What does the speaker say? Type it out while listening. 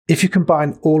If you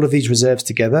combine all of these reserves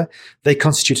together, they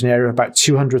constitute an area of about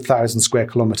 200,000 square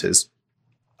kilometres.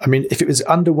 I mean, if it was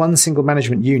under one single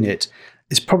management unit,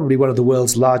 it's probably one of the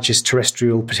world's largest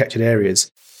terrestrial protected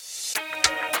areas.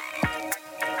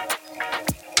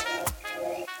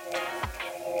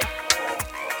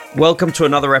 Welcome to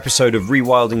another episode of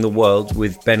Rewilding the World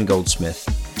with Ben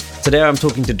Goldsmith. Today I'm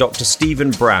talking to Dr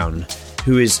Stephen Browne,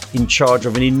 who is in charge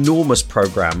of an enormous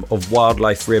program of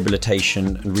wildlife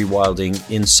rehabilitation and rewilding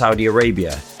in Saudi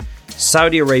Arabia.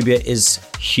 Saudi Arabia is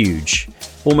huge,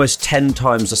 almost 10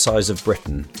 times the size of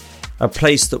Britain, a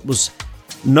place that was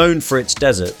known for its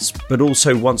deserts, but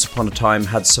also once upon a time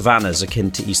had savannas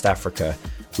akin to East Africa,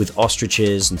 with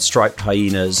ostriches and striped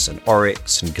hyenas and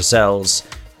oryx and gazelles,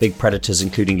 big predators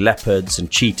including leopards and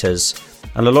cheetahs,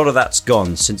 and a lot of that's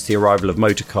gone since the arrival of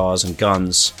motor cars and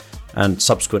guns and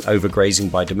subsequent overgrazing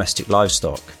by domestic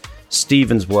livestock.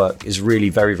 Stephen's work is really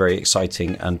very, very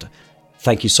exciting, and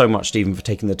thank you so much, Stephen, for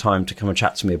taking the time to come and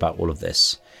chat to me about all of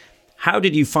this. How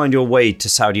did you find your way to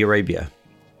Saudi Arabia?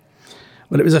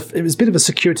 Well, it was a bit of a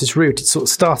circuitous route. It sort of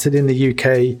started in the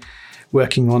UK,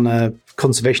 working on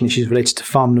conservation issues related to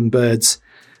farmland birds.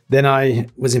 Then I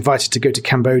was invited to go to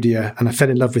Cambodia, and I fell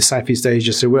in love with Southeast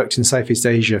Asia. So I worked in Southeast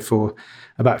Asia for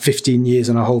about 15 years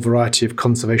on a whole variety of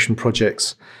conservation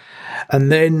projects.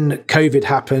 And then COVID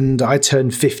happened. I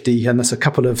turned 50, and there's a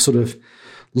couple of sort of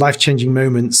life-changing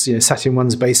moments, sat in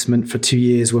one's basement for 2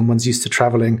 years when one's used to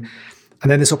traveling. And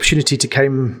then this opportunity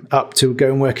came up to go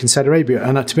and work in Saudi Arabia.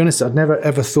 And to be honest, I'd never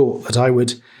ever thought that I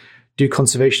would do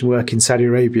conservation work in Saudi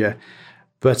Arabia.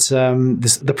 But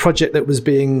the project that was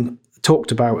being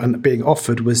talked about and being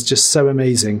offered was just so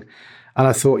amazing. And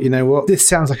I thought, this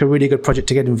sounds like a really good project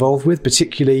to get involved with,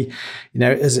 particularly,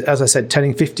 as I said,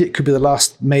 turning 50, it could be the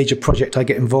last major project I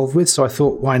get involved with. So I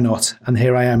thought, why not? And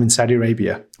here I am in Saudi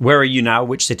Arabia. Where are you now?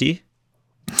 Which city?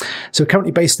 So we're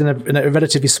currently based in a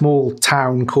relatively small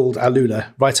town called Alula,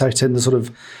 right out in the sort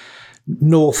of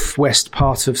northwest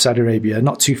part of Saudi Arabia,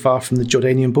 not too far from the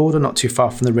Jordanian border, not too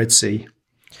far from the Red Sea.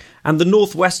 And the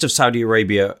northwest of Saudi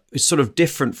Arabia is sort of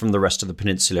different from the rest of the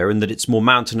peninsula in that it's more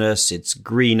mountainous, it's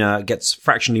greener, gets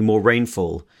fractionally more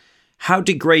rainfall. How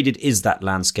degraded is that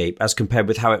landscape as compared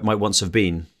with how it might once have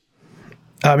been?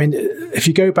 I mean, if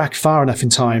you go back far enough in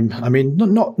time, I mean,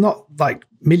 not like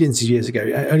millions of years ago,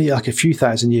 only like a few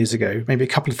thousand years ago, maybe a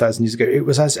couple of thousand years ago, it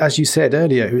was, as you said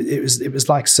earlier, it was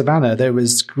like savanna. There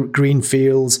was green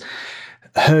fields,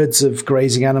 herds of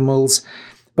grazing animals.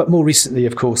 But more recently,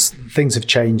 of course, things have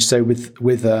changed. So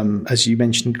with as you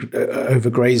mentioned,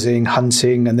 overgrazing,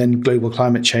 hunting, and then global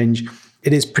climate change,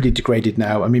 it is pretty degraded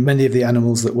now. I mean, many of the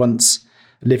animals that once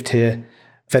lived here,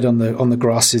 fed on the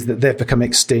grasses, that they've become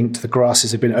extinct. The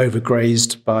grasses have been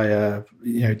overgrazed by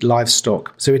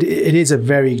livestock. So it is a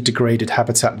very degraded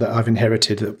habitat that I've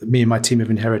inherited, that me and my team have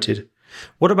inherited.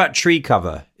 What about tree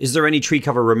cover? Is there any tree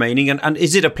cover remaining? And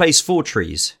is it a place for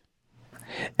trees?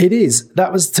 It is.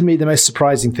 That was, to me, the most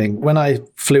surprising thing. When I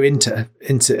flew into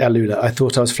Alula, I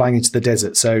thought I was flying into the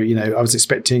desert. So, I was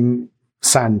expecting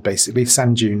sand, basically,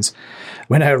 sand dunes.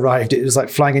 When I arrived, it was like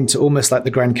flying into almost like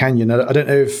the Grand Canyon. I don't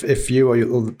know if you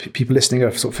or the people listening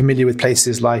are sort of familiar with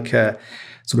places like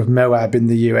sort of Moab in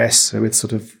the US with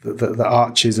sort of the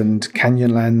arches and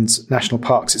Canyonlands national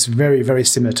parks. It's very, very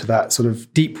similar to that. Sort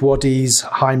of deep wadis,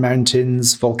 high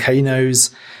mountains,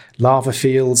 volcanoes, lava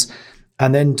fields.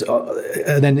 And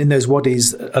then in those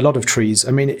wadis, a lot of trees.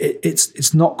 I mean,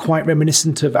 it's not quite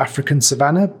reminiscent of African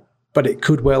savanna, but it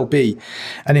could well be.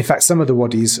 And in fact, some of the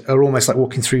wadis are almost like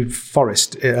walking through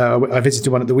forest. I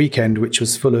visited one at the weekend, which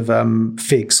was full of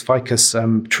ficus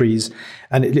trees,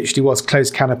 and it literally was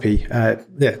closed canopy.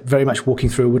 Very much walking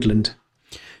through a woodland.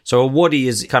 So a wadi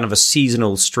is kind of a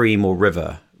seasonal stream or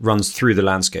river, runs through the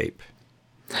landscape.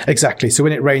 Exactly. So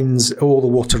when it rains, all the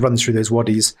water runs through those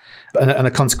wadis. And a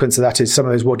consequence of that is some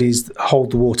of those wadis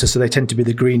hold the water, so they tend to be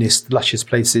the greenest, luscious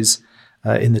places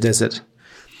in the desert.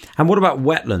 And what about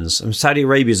wetlands? Saudi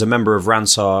Arabia is a member of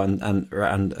Ramsar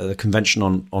and the Convention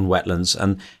on Wetlands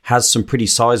and has some pretty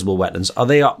sizable wetlands. Are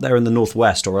they up there in the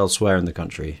northwest or elsewhere in the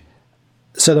country?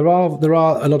 So there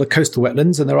are a lot of coastal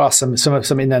wetlands, and there are some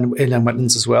inland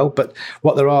wetlands as well. But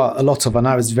what there are a lot of, and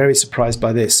I was very surprised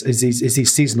by this, is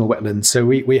these seasonal wetlands. So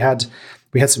we had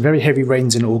some very heavy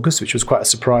rains in August, which was quite a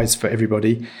surprise for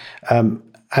everybody. And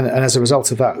as a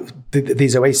result of that,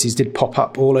 these oases did pop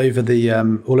up all over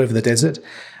the desert.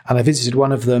 And I visited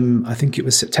one of them, I think it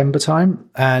was September time,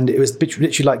 and it was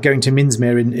literally like going to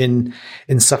Minsmere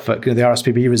in Suffolk, the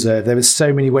RSPB reserve. There was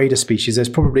so many wader species. There's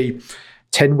probably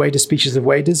 10 wader species of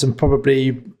waders and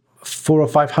probably 400 or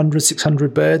 500,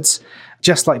 600 birds,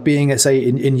 just like being, say,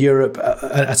 in Europe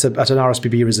at an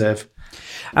RSPB reserve.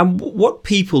 And what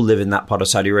people live in that part of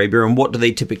Saudi Arabia, and what do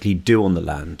they typically do on the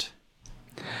land?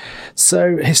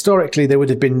 So historically, there would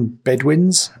have been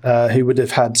Bedouins who would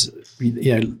have had,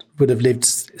 would have lived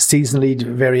seasonally,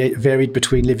 varied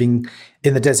between living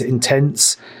in the desert in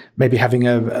tents, maybe having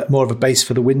a more of a base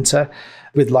for the winter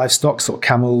with livestock, sort of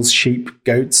camels, sheep,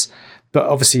 goats. But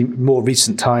obviously, more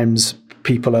recent times,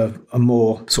 people are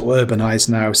more sort of urbanized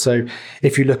now. So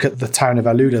if you look at the town of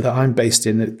Alula that I'm based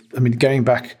in, going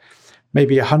back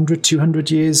maybe 100, 200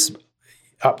 years,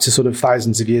 up to sort of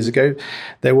thousands of years ago,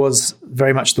 there was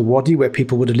very much the wadi where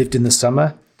people would have lived in the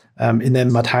summer in their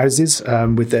mud houses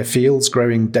with their fields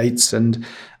growing dates and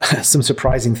some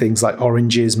surprising things like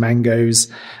oranges, mangoes,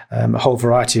 a whole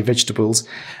variety of vegetables.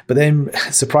 But then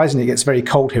surprisingly, it gets very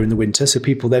cold here in the winter. So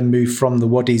people then move from the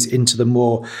wadis into the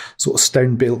more sort of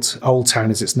stone-built old town,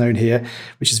 as it's known here,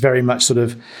 which is very much sort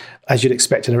of as you'd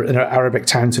expect in an Arabic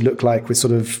town to look like, with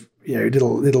sort of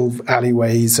little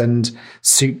alleyways and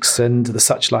souks and the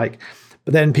such like.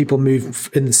 But then people move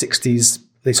in the 60s,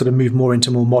 they sort of move more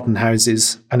into more modern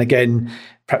houses. And again,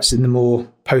 perhaps in the more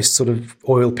post sort of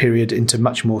oil period, into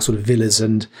much more sort of villas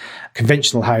and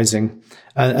conventional housing.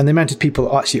 And the amount of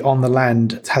people actually on the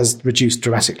land has reduced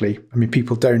dramatically.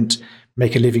 People don't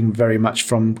make a living very much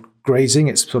from grazing.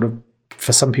 It's sort of,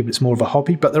 for some people, it's more of a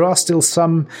hobby, but there are still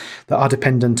some that are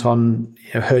dependent on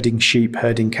herding sheep,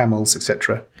 herding camels,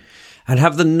 etc. And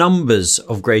have the numbers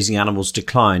of grazing animals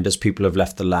declined as people have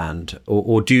left the land?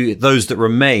 Or do those that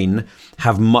remain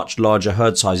have much larger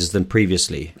herd sizes than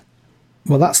previously?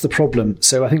 Well, that's the problem.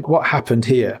 So I think what happened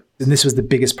here, and this was the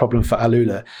biggest problem for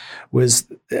Alula, was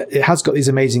it has got these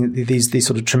amazing, these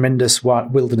sort of tremendous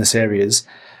wilderness areas,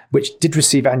 which did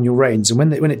receive annual rains. And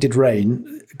when it did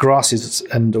rain, grasses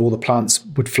and all the plants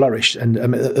would flourish. And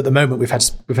at the moment, we've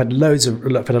had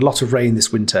a lot of rain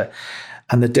this winter.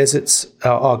 And the deserts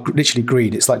are literally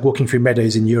green. It's like walking through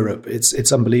meadows in Europe.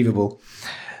 It's unbelievable.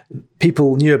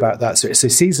 People knew about that. So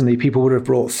seasonally, people would have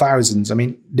brought thousands,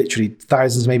 literally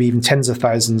thousands, maybe even tens of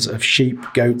thousands of sheep,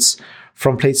 goats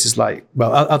from places like,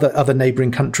 other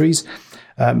neighbouring countries.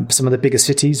 Some of the bigger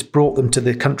cities brought them to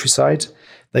the countryside.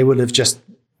 They would have just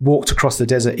walked across the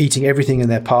desert, eating everything in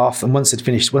their path. And once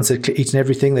they'd eaten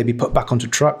everything, they'd be put back onto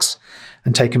trucks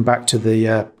and taken back to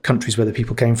the countries where the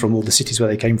people came from, or the cities where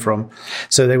they came from.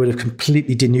 So they would have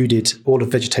completely denuded all of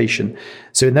vegetation.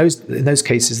 So in those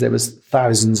cases, there was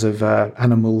thousands of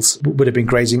animals would have been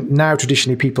grazing. Now,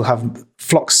 traditionally, people have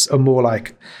flocks are more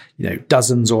like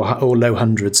dozens or low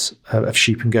hundreds of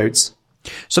sheep and goats.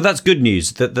 So that's good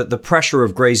news, that the pressure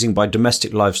of grazing by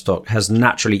domestic livestock has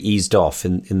naturally eased off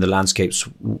in the landscapes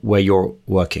where you're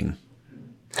working.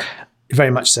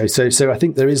 Very much so. So I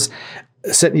think there is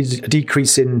certainly a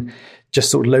decrease in just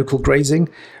sort of local grazing.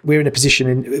 We're in a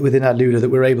position within Alula that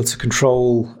we're able to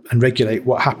control and regulate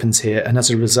what happens here. And as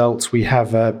a result, we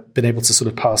have been able to sort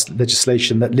of pass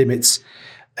legislation that limits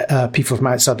people from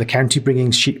outside the county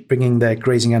bringing their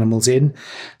grazing animals in.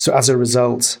 So as a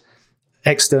result,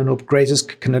 external grazers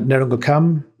can no longer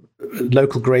come.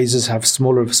 Local grazers have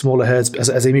smaller herds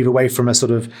as they move away from a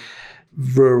sort of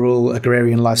rural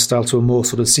agrarian lifestyle to a more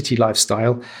sort of city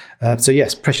lifestyle. So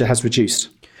yes, pressure has reduced.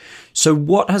 So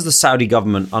what has the Saudi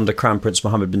government under Crown Prince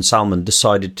Mohammed bin Salman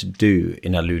decided to do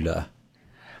in Alula?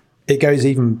 It goes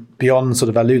even beyond sort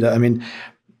of Alula.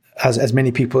 As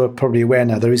many people are probably aware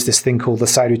now, there is this thing called the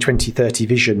Saudi 2030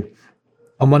 vision.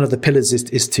 And one of the pillars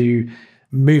is to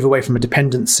move away from a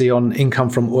dependency on income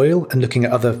from oil and looking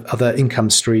at other income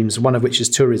streams, one of which is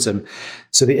tourism.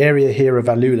 So the area here of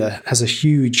Alula has a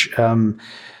huge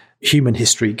human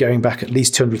history going back at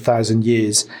least 200,000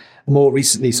 years. More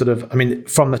recently,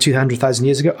 from the 200,000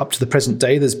 years ago up to the present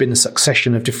day, there's been a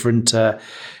succession of different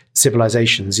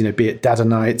civilizations, be it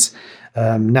Dadanites,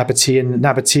 Nabatean.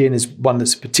 Nabatean is one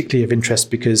that's particularly of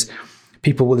interest because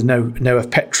people will know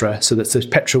of Petra. So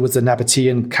Petra was the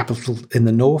Nabatean capital in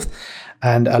the north,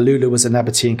 and Alula was a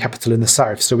Nabatean capital in the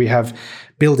south. So we have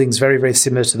buildings very, very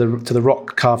similar to the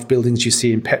rock-carved buildings you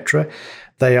see in Petra.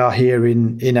 They are here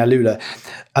in Alula.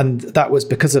 And that was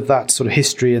because of that sort of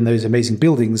history and those amazing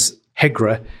buildings.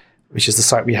 Hegra, which is the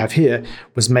site we have here,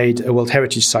 was made a World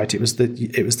Heritage Site. It was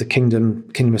the Kingdom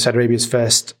of Saudi Arabia's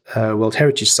first World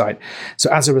Heritage Site.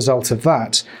 So as a result of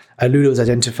that, Alula was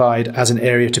identified as an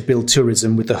area to build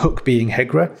tourism, with the hook being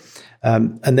Hegra.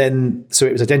 So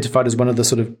it was identified as one of the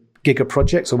sort of giga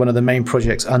projects, or one of the main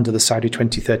projects under the Saudi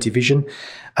 2030 vision.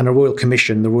 And the Royal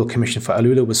Commission for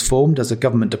Alula was formed as a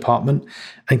government department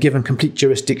and given complete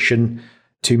jurisdiction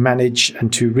to manage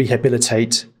and to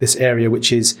rehabilitate this area,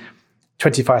 which is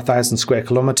 25,000 square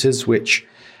kilometres, which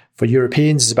for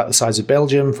Europeans is about the size of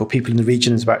Belgium. For people in the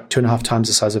region is about 2.5 times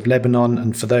the size of Lebanon.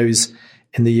 And for those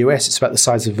In the US, it's about the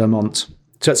size of Vermont.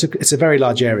 So it's a very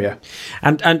large area.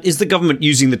 And is the government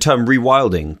using the term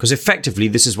rewilding? Because effectively,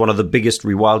 this is one of the biggest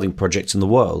rewilding projects in the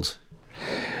world.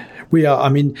 We are. I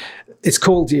mean, it's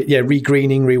called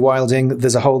regreening, rewilding.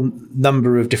 There's a whole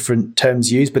number of different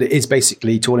terms used, but it is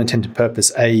basically, to all intent and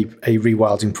purpose, a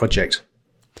rewilding project.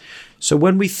 So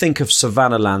when we think of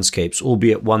savanna landscapes,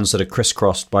 albeit ones that are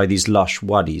crisscrossed by these lush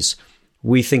wadis,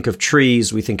 we think of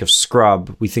trees, we think of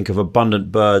scrub, we think of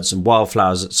abundant birds and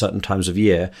wildflowers at certain times of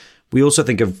year. We also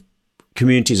think of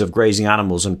communities of grazing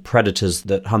animals and predators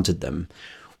that hunted them.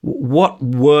 What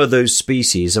were those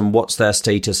species and what's their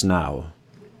status now?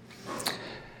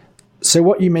 So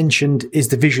what you mentioned is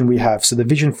the vision we have. So the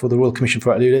vision for the Royal Commission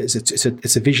for Alula is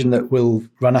it's a vision that will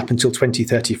run up until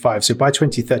 2035. So by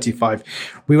 2035,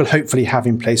 we will hopefully have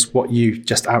in place what you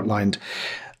just outlined.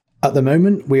 At the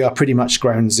moment, we are pretty much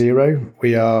ground zero.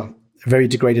 We are very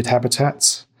degraded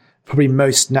habitats. Probably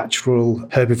most natural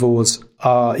herbivores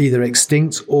are either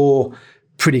extinct or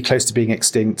pretty close to being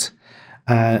extinct.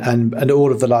 And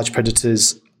all of the large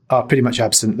predators are pretty much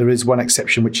absent. There is one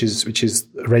exception, which is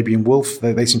Arabian wolf.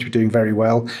 They seem to be doing very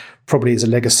well, probably as a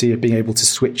legacy of being able to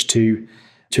switch to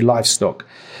livestock.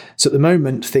 So at the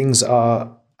moment, things are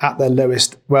at their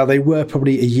lowest. Well, they were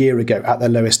probably a year ago at their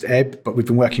lowest ebb, but we've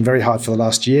been working very hard for the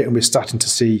last year, and we're starting to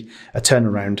see a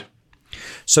turnaround.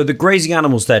 So the grazing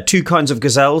animals there, two kinds of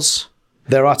gazelles?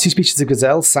 There are two species of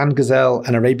gazelle, sand gazelle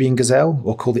and Arabian gazelle,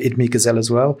 or called the Idmi gazelle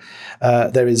as well.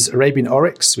 There is Arabian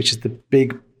oryx, which is the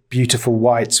big, beautiful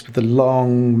white with the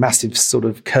long, massive sort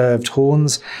of curved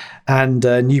horns, and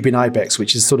Nubian ibex,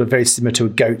 which is sort of very similar to a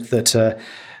goat that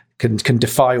can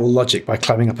defy all logic by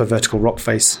climbing up a vertical rock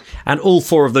face. And all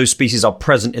four of those species are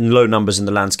present in low numbers in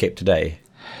the landscape today?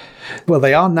 Well,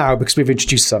 they are now because we've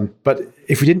introduced some. But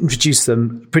if we didn't introduce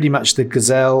them, pretty much the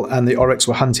gazelle and the oryx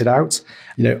were hunted out.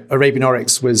 Arabian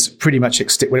oryx was pretty much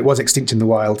extinct. Well, it was extinct in the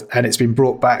wild, and it's been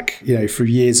brought back, through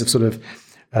years of sort of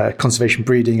conservation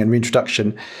breeding and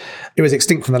reintroduction. It was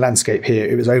extinct from the landscape here.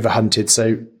 It was overhunted.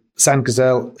 So sand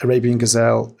gazelle, Arabian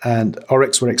gazelle, and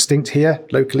oryx were extinct here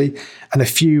locally, and a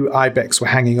few ibex were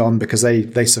hanging on because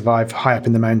they survived high up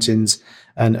in the mountains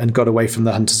and got away from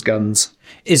the hunters' guns.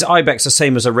 Is ibex the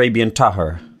same as Arabian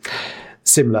tahir?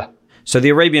 Similar. So the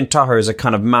Arabian tahir is a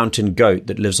kind of mountain goat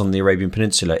that lives on the Arabian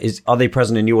Peninsula. Are they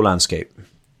present in your landscape?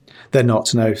 They're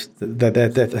not, no. They're I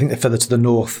think they're further to the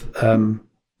north, and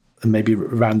maybe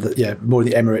around more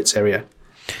the Emirates area.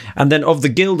 And then of the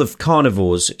guild of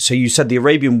carnivores, so you said the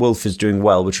Arabian wolf is doing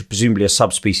well, which is presumably a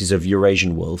subspecies of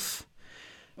Eurasian wolf.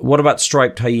 What about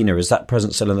striped hyena? Is that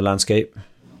present still in the landscape?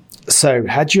 So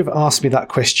had you have asked me that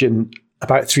question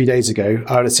about 3 days ago,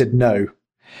 I would have said no.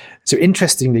 So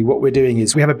interestingly, what we're doing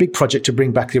is we have a big project to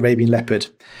bring back the Arabian leopard.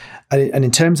 And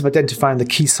in terms of identifying the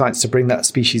key sites to bring that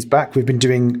species back, we've been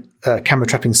doing camera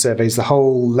trapping surveys the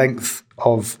whole length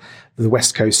of the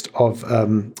west coast of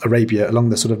Arabia, along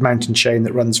the sort of mountain chain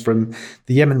that runs from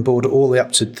the Yemen border all the way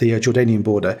up to the Jordanian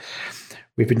border.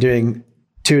 We've been doing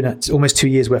almost 2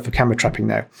 years worth of camera trapping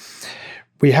now.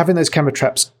 We have in those camera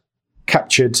traps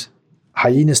captured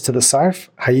hyenas to the south,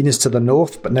 hyenas to the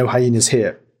north, but no hyenas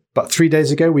here. But 3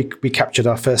 days ago, we captured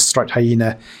our first striped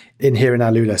hyena here in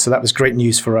Alula. So that was great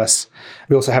news for us.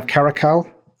 We also have caracal,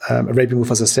 Arabian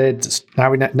wolf, as I said.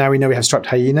 Now we know we have striped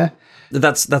hyena.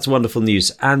 That's wonderful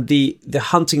news. And the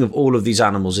hunting of all of these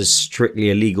animals is strictly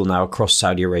illegal now across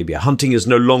Saudi Arabia. Hunting is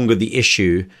no longer the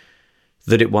issue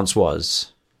that it once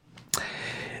was.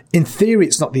 In theory,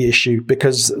 it's not the issue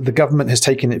because the government has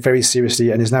taken it very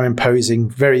seriously and is now imposing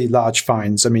very large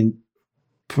fines. I mean,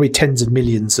 probably tens of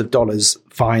millions of dollars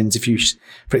fines if you,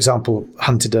 for example,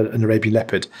 hunted an Arabian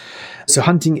leopard. So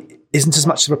hunting isn't as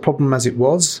much of a problem as it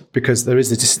was because there is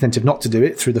the disincentive not to do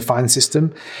it through the fine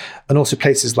system. And also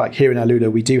places like here in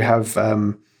Alula, we do have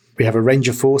a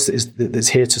ranger force that's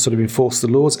here to sort of enforce the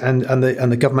laws, and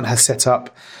the government has set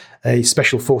up a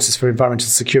special forces for environmental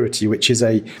security, which is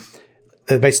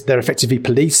they're effectively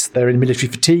police. They're in military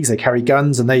fatigues. They carry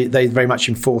guns, and they very much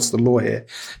enforce the law here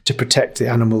to protect the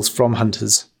animals from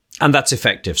hunters. And that's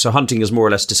effective. So hunting has more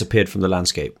or less disappeared from the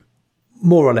landscape.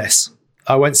 More or less.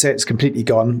 I won't say it's completely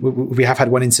gone. We have had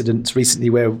one incident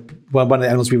recently where one of the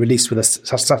animals we released with a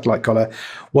satellite collar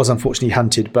was unfortunately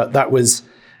hunted, but that was,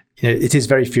 it is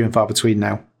very few and far between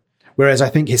now. Whereas I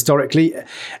think historically,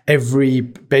 every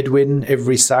Bedouin,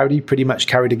 every Saudi pretty much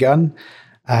carried a gun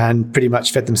and pretty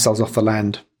much fed themselves off the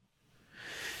land.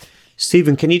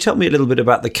 Stephen, can you tell me a little bit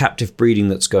about the captive breeding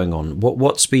that's going on?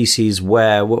 What species,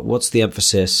 where, what's the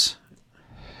emphasis?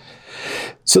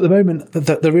 So at the moment,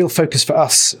 the real focus for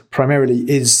us primarily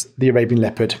is the Arabian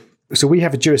leopard. So we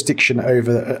have a jurisdiction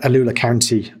over Alula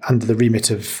County under the remit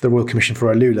of the Royal Commission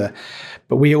for Alula,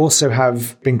 but we also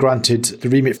have been granted the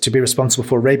remit to be responsible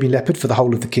for Arabian leopard for the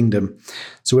whole of the kingdom.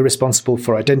 So we're responsible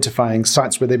for identifying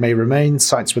sites where they may remain,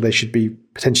 sites where they should be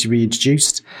potentially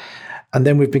reintroduced, and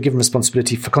then we've been given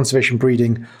responsibility for conservation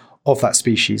breeding of that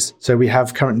species. So we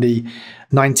have currently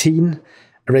 19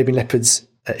 Arabian leopards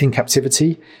in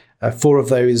captivity. 4 of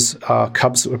those are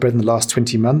cubs that were bred in the last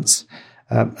 20 months.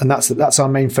 And that's our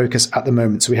main focus at the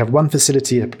moment. So we have one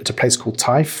facility at a place called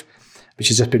Taif, which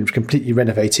has just been completely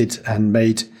renovated and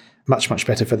made much, much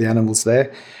better for the animals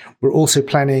there. We're also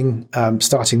planning,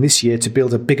 starting this year, to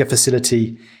build a bigger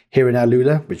facility here in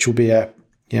Alula, which will be a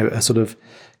sort of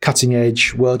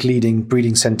cutting-edge, world-leading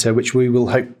breeding centre, which we will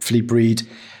hopefully breed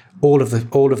all of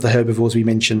the herbivores we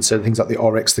mentioned. So things like the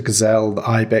oryx, the gazelle, the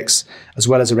ibex, as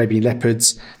well as Arabian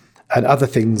leopards, and other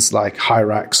things like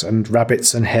hyrax and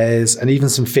rabbits and hares, and even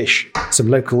some fish, some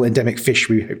local endemic fish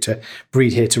we hope to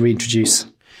breed here to reintroduce.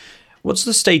 What's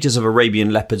the status of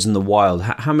Arabian leopards in the wild?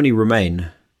 How many remain?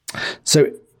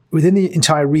 So within the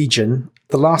entire region,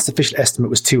 the last official estimate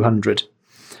was 200,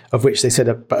 of which they said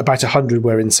about 100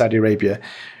 were in Saudi Arabia.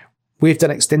 We've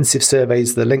done extensive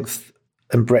surveys, the length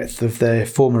and breadth of their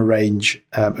former range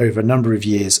over a number of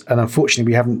years, and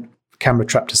unfortunately we haven't camera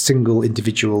trapped a single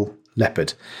individual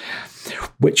leopard,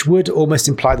 which would almost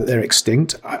imply that they're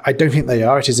extinct. I don't think they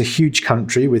are. It is a huge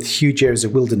country with huge areas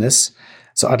of wilderness.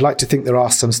 So I'd like to think there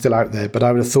are some still out there, but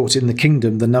I would have thought in the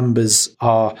kingdom the numbers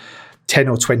are 10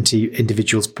 or 20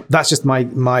 individuals. That's just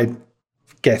my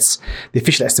guess. The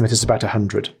official estimate is about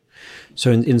 100.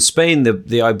 So in Spain,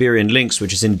 the Iberian lynx,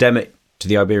 which is endemic to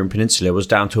the Iberian Peninsula, was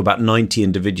down to about 90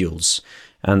 individuals.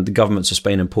 And the governments of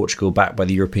Spain and Portugal, backed by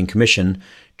the European Commission,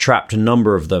 trapped a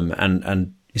number of them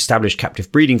and established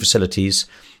captive breeding facilities,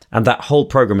 and that whole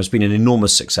program has been an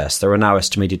enormous success. There are now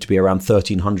estimated to be around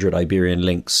 1,300 Iberian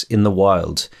lynx in the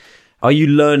wild. Are you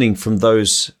learning from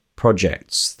those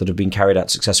projects that have been carried out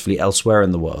successfully elsewhere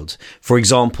in the world? For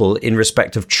example, in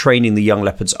respect of training the young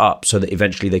leopards up so that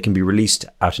eventually they can be released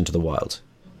out into the wild?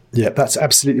 Yeah, that's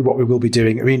absolutely what we will be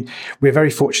doing. I mean, we're very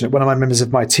fortunate. One of my members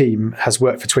of my team has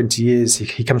worked for 20 years.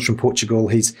 He comes from Portugal.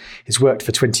 He's worked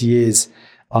for 20 years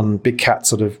on big cat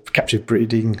sort of captive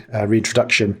breeding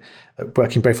reintroduction,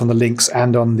 working both on the lynx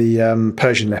and on the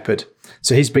Persian leopard.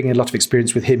 So he's bringing a lot of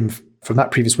experience with him from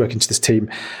that previous work into this team.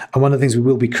 And one of the things we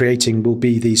will be creating will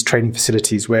be these training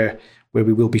facilities where we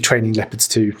will be training leopards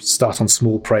to start on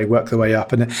small prey, work their way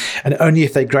up. And only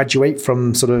if they graduate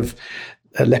from sort of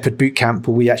a leopard boot camp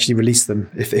will we actually release them.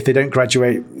 If they don't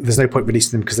graduate, there's no point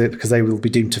releasing them because they will be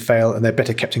doomed to fail, and they're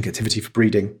better kept in captivity for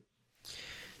breeding.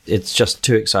 It's just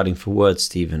too exciting for words,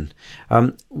 Stephen.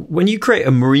 When you create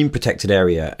a marine protected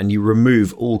area and you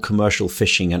remove all commercial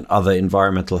fishing and other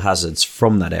environmental hazards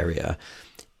from that area,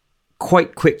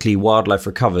 quite quickly wildlife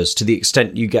recovers to the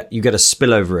extent you get a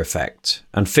spillover effect,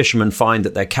 and fishermen find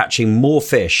that they're catching more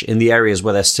fish in the areas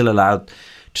where they're still allowed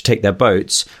to take their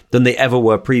boats than they ever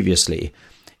were previously.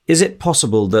 Is it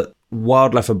possible that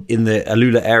wildlife in the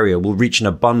Alula area will reach an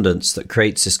abundance that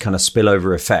creates this kind of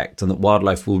spillover effect, and that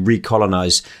wildlife will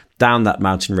recolonize down that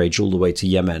mountain range all the way to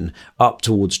Yemen, up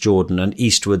towards Jordan and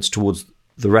eastwards towards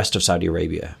the rest of Saudi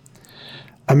Arabia?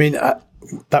 I mean,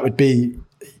 that would be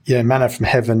manna from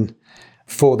heaven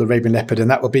for the Arabian leopard, and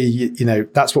that will be,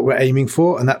 that's what we're aiming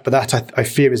for. But that I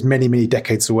fear is many, many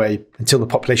decades away until the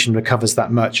population recovers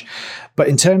that much. But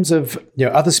in terms of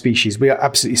other species, we are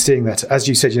absolutely seeing that. As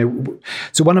you said,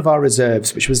 so one of our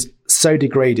reserves, which was so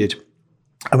degraded,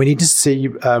 and we need to see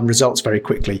results very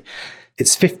quickly.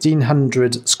 It's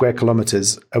 1,500 square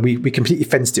kilometres. We completely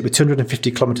fenced it with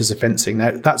 250 kilometres of fencing.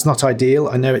 Now, that's not ideal.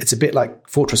 I know it's a bit like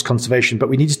fortress conservation, but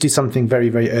we need to do something very,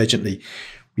 very urgently.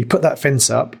 We put that fence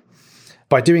up.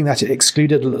 By doing that, it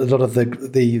excluded a lot of the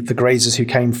grazers who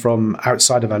came from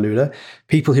outside of Alula.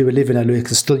 People who live in Alula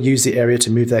can still use the area to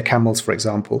move their camels, for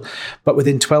example. But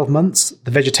within 12 months,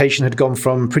 the vegetation had gone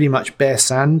from pretty much bare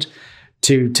sand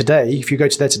to today. If you go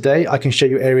to there today, I can show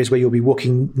you areas where you'll be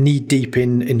walking knee-deep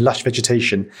in lush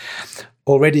vegetation.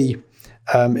 Already,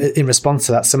 in response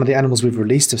to that, some of the animals we've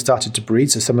released have started to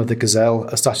breed. So some of the gazelle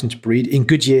are starting to breed. In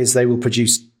good years, they will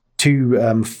produce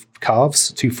 2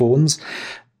 calves, 2 fawns.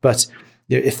 But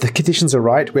if the conditions are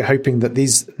right, we're hoping that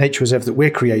these nature reserves that we're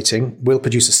creating will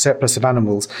produce a surplus of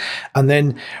animals. And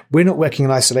then we're not working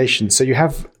in isolation. So you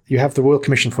have the Royal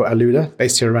Commission for Alula,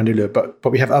 based here around Alula, but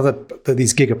we have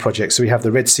these giga projects. So we have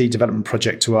the Red Sea Development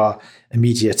Project to our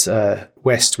immediate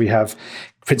west. We have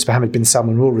Prince Mohammed bin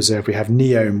Salman Royal Reserve. We have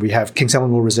Neom. We have King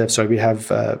Salman Royal Reserve. So we have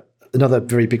another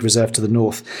very big reserve to the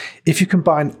north. If you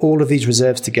combine all of these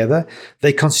reserves together,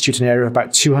 they constitute an area of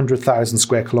about 200,000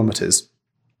 square kilometres.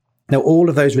 Now, all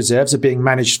of those reserves are being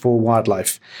managed for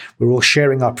wildlife. We're all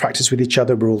sharing our practice with each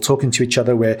other. We're all talking to each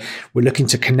other. We're looking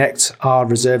to connect our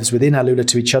reserves within Alula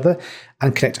to each other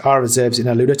and connect our reserves in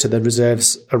Alula to the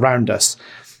reserves around us.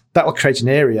 That will create an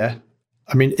area.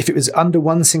 I mean, if it was under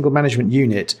one single management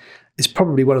unit, it's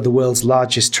probably one of the world's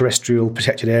largest terrestrial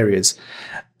protected areas.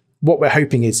 What we're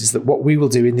hoping is that what we will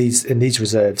do in these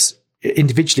reserves,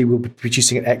 individually we'll be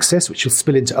producing an excess, which will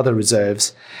spill into other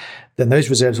reserves. Then those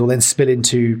reserves will then spill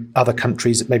into other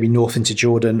countries, maybe north into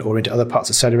Jordan or into other parts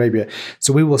of Saudi Arabia.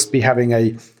 So we will be having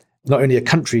not only a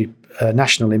country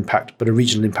national impact, but a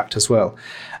regional impact as well.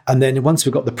 And then once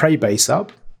we've got the prey base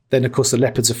up, then of course the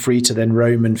leopards are free to then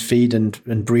roam and feed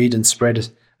and breed and spread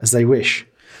as they wish.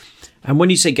 And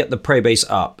when you say get the prey base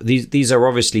up, these are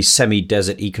obviously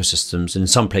semi-desert ecosystems, and in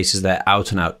some places they're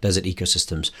out-and-out desert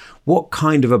ecosystems. What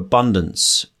kind of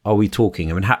abundance are we talking?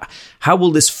 I mean, how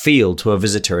will this feel to a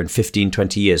visitor in 15,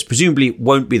 20 years? Presumably it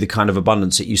won't be the kind of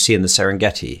abundance that you see in the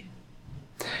Serengeti.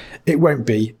 It won't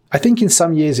be. I think in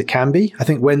some years it can be. I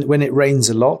think when it rains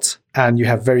a lot and you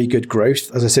have very good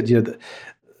growth, as I said,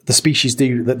 the species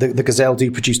the gazelle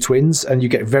do produce twins, and you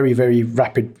get very, very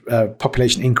rapid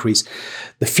population increase.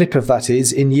 The flip of that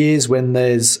is in years when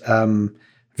there's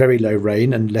very low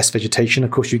rain and less vegetation,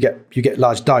 of course you get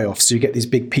large die-offs, so you get these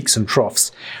big peaks and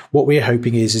troughs. What we're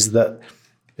hoping is that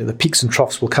the peaks and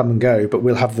troughs will come and go, but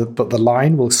the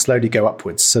line will slowly go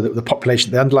upwards, so that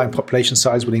the underlying population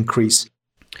size will increase.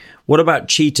 What about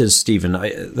cheetahs, Stephen?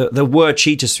 There were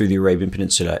cheetahs through the Arabian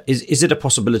Peninsula. Is it a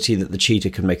possibility that the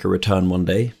cheetah can make a return one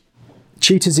day?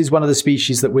 Cheetahs is one of the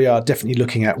species that we are definitely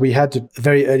looking at. We had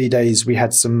very early days, we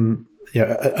had some,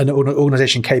 an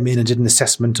organisation came in and did an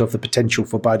assessment of the potential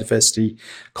for biodiversity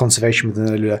conservation within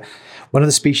Alula. One of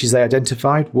the species they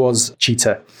identified was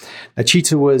cheetah. Now,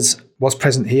 cheetah was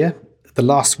present here. The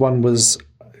last one was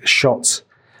shot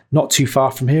not too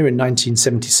far from here in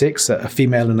 1976, a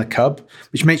female and a cub,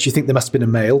 which makes you think there must have been a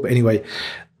male. But anyway,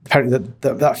 apparently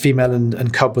that female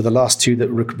and cub were the last two that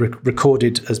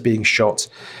recorded as being shot.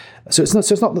 So it's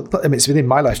not. I mean, it's within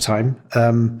my lifetime.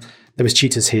 There was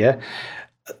cheetahs here.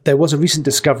 There was a recent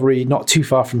discovery not too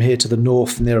far from here to the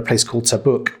north, near a place called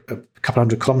Tabuk, a couple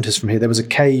hundred kilometres from here. There was a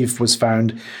cave was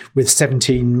found with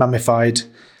 17 mummified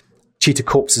cheetah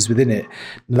corpses within it.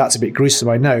 And that's a bit gruesome,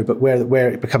 I know, but where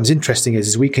it becomes interesting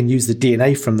is we can use the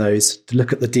DNA from those to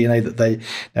look at the DNA that they...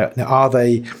 Now, are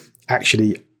they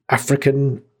actually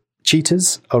African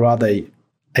cheetahs, or are they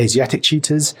Asiatic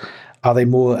cheetahs? Are they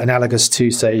more analogous to,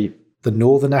 say, the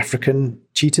northern African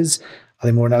cheetahs? Are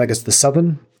they more analogous to the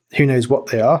southern? Who knows what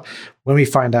they are? When we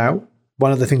find out,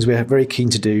 one of the things we're very keen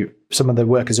to do, some of the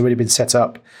work has already been set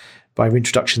up by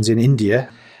reintroductions in India.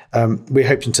 We're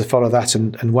hoping to follow that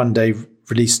and one day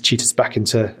release cheetahs back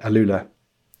into Alula.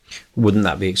 Wouldn't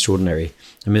that be extraordinary?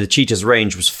 I mean, the cheetah's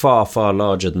range was far, far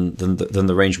larger than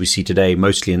the range we see today,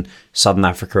 mostly in southern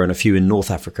Africa and a few in North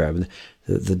Africa. I mean,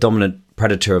 the dominant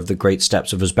predator of the Great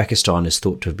Steppes of Uzbekistan is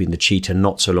thought to have been the cheetah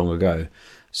not so long ago.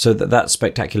 So that's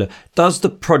spectacular. Does the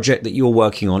project that you're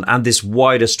working on and this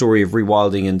wider story of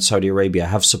rewilding in Saudi Arabia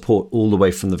have support all the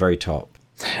way from the very top?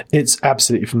 It's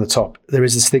absolutely from the top. There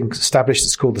is this thing established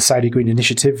that's called the Saudi Green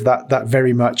Initiative. That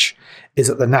very much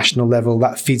is at the national level.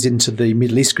 That feeds into the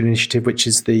Middle East Green Initiative, which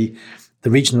is the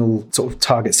regional sort of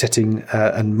target setting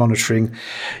and monitoring.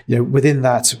 Within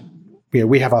that,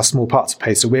 we have our small part to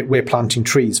play. So we're planting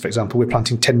trees, for example. We're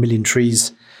planting 10 million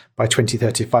trees by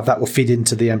 2035. That will feed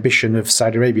into the ambition of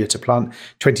Saudi Arabia to plant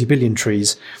 20 billion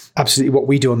trees. Absolutely, what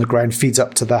we do on the ground feeds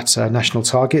up to that national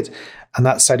target, and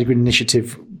that Saudi Green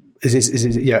Initiative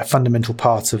is a fundamental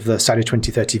part of the Saudi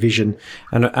 2030 vision.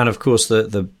 And of course,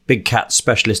 the big cat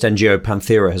specialist NGO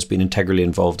Panthera has been integrally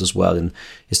involved as well in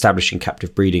establishing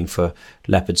captive breeding for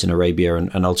leopards in Arabia,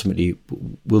 and ultimately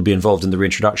will be involved in the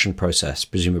reintroduction process,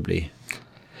 presumably.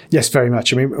 Yes, very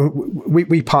much. I mean,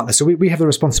 we partner. So we have the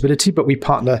responsibility, but we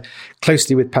partner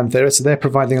closely with Panthera. So they're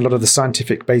providing a lot of the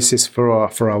scientific basis for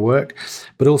our work,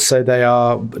 but also they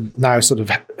are now sort of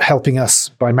helping us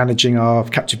by managing our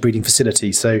captive breeding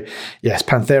facility. So yes,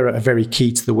 Panthera are very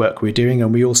key to the work we're doing.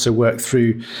 And we also work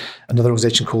through another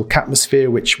organization called Catmosphere,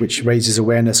 which raises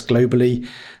awareness globally.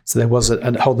 So there was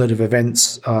a whole load of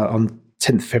events on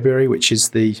 10th February, which is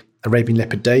the Arabian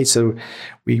Leopard Day. So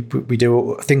we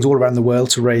do things all around the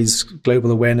world to raise global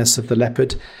awareness of the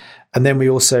leopard. And then we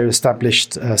also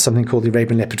established something called the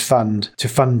Arabian Leopard Fund to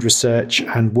fund research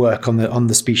and work on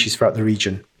the species throughout the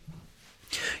region.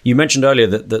 You mentioned earlier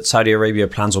that Saudi Arabia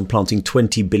plans on planting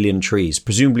 20 billion trees.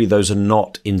 Presumably those are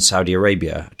not in Saudi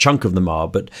Arabia. A chunk of them are,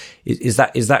 but is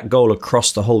that goal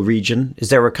across the whole region? Is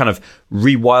there a kind of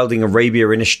Rewilding Arabia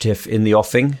initiative in the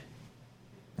offing?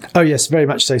 Oh yes, very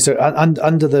much so. So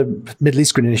under the Middle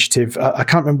East Green Initiative, I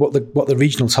can't remember what the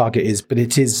regional target is, but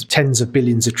it is tens of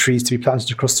billions of trees to be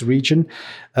planted across the region.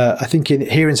 I think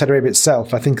here in Saudi Arabia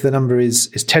itself, I think the number is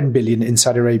 10 billion in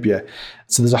Saudi Arabia.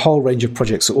 So there's a whole range of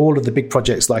projects. So all of the big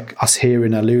projects like us here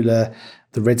in Alula,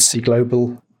 the Red Sea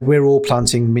Global, we're all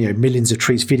planting millions of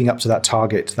trees, feeding up to that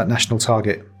target, that national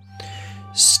target.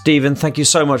 Stephen, thank you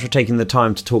so much for taking the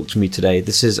time to talk to me today.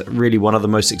 This is really one of the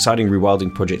most exciting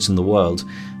rewilding projects in the world.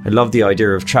 I love the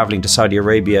idea of travelling to Saudi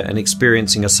Arabia and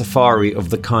experiencing a safari of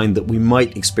the kind that we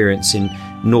might experience in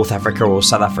North Africa or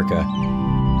South Africa.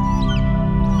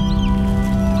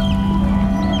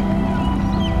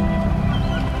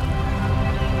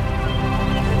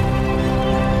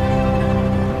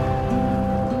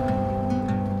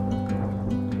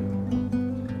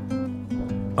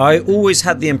 I always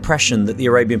had the impression that the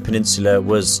Arabian Peninsula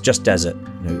was just desert,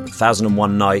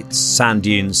 1001 nights, sand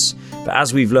dunes. But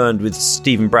as we've learned with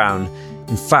Stephen Browne,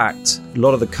 in fact, a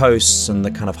lot of the coasts and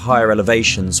the kind of higher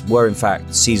elevations were in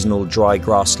fact seasonal dry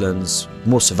grasslands,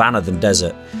 more savanna than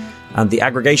desert. And the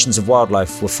aggregations of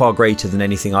wildlife were far greater than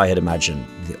anything I had imagined.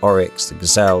 The oryx, the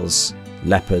gazelles,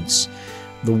 leopards.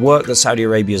 The work that Saudi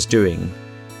Arabia is doing,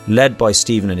 led by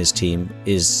Stephen and his team,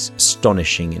 is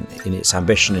astonishing in its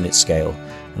ambition and its scale.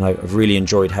 And I've really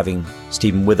enjoyed having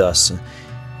Stephen with us.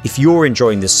 If you're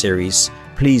enjoying this series,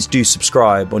 please do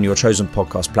subscribe on your chosen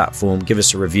podcast platform, give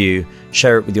us a review,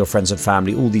 share it with your friends and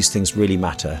family. All these things really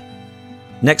matter.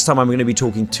 Next time I'm going to be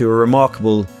talking to a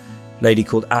remarkable lady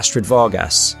called Astrid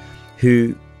Vargas,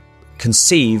 who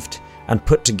conceived and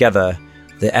put together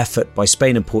the effort by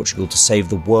Spain and Portugal to save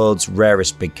the world's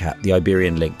rarest big cat, the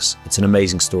Iberian lynx. It's an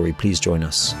amazing story. Please join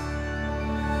us.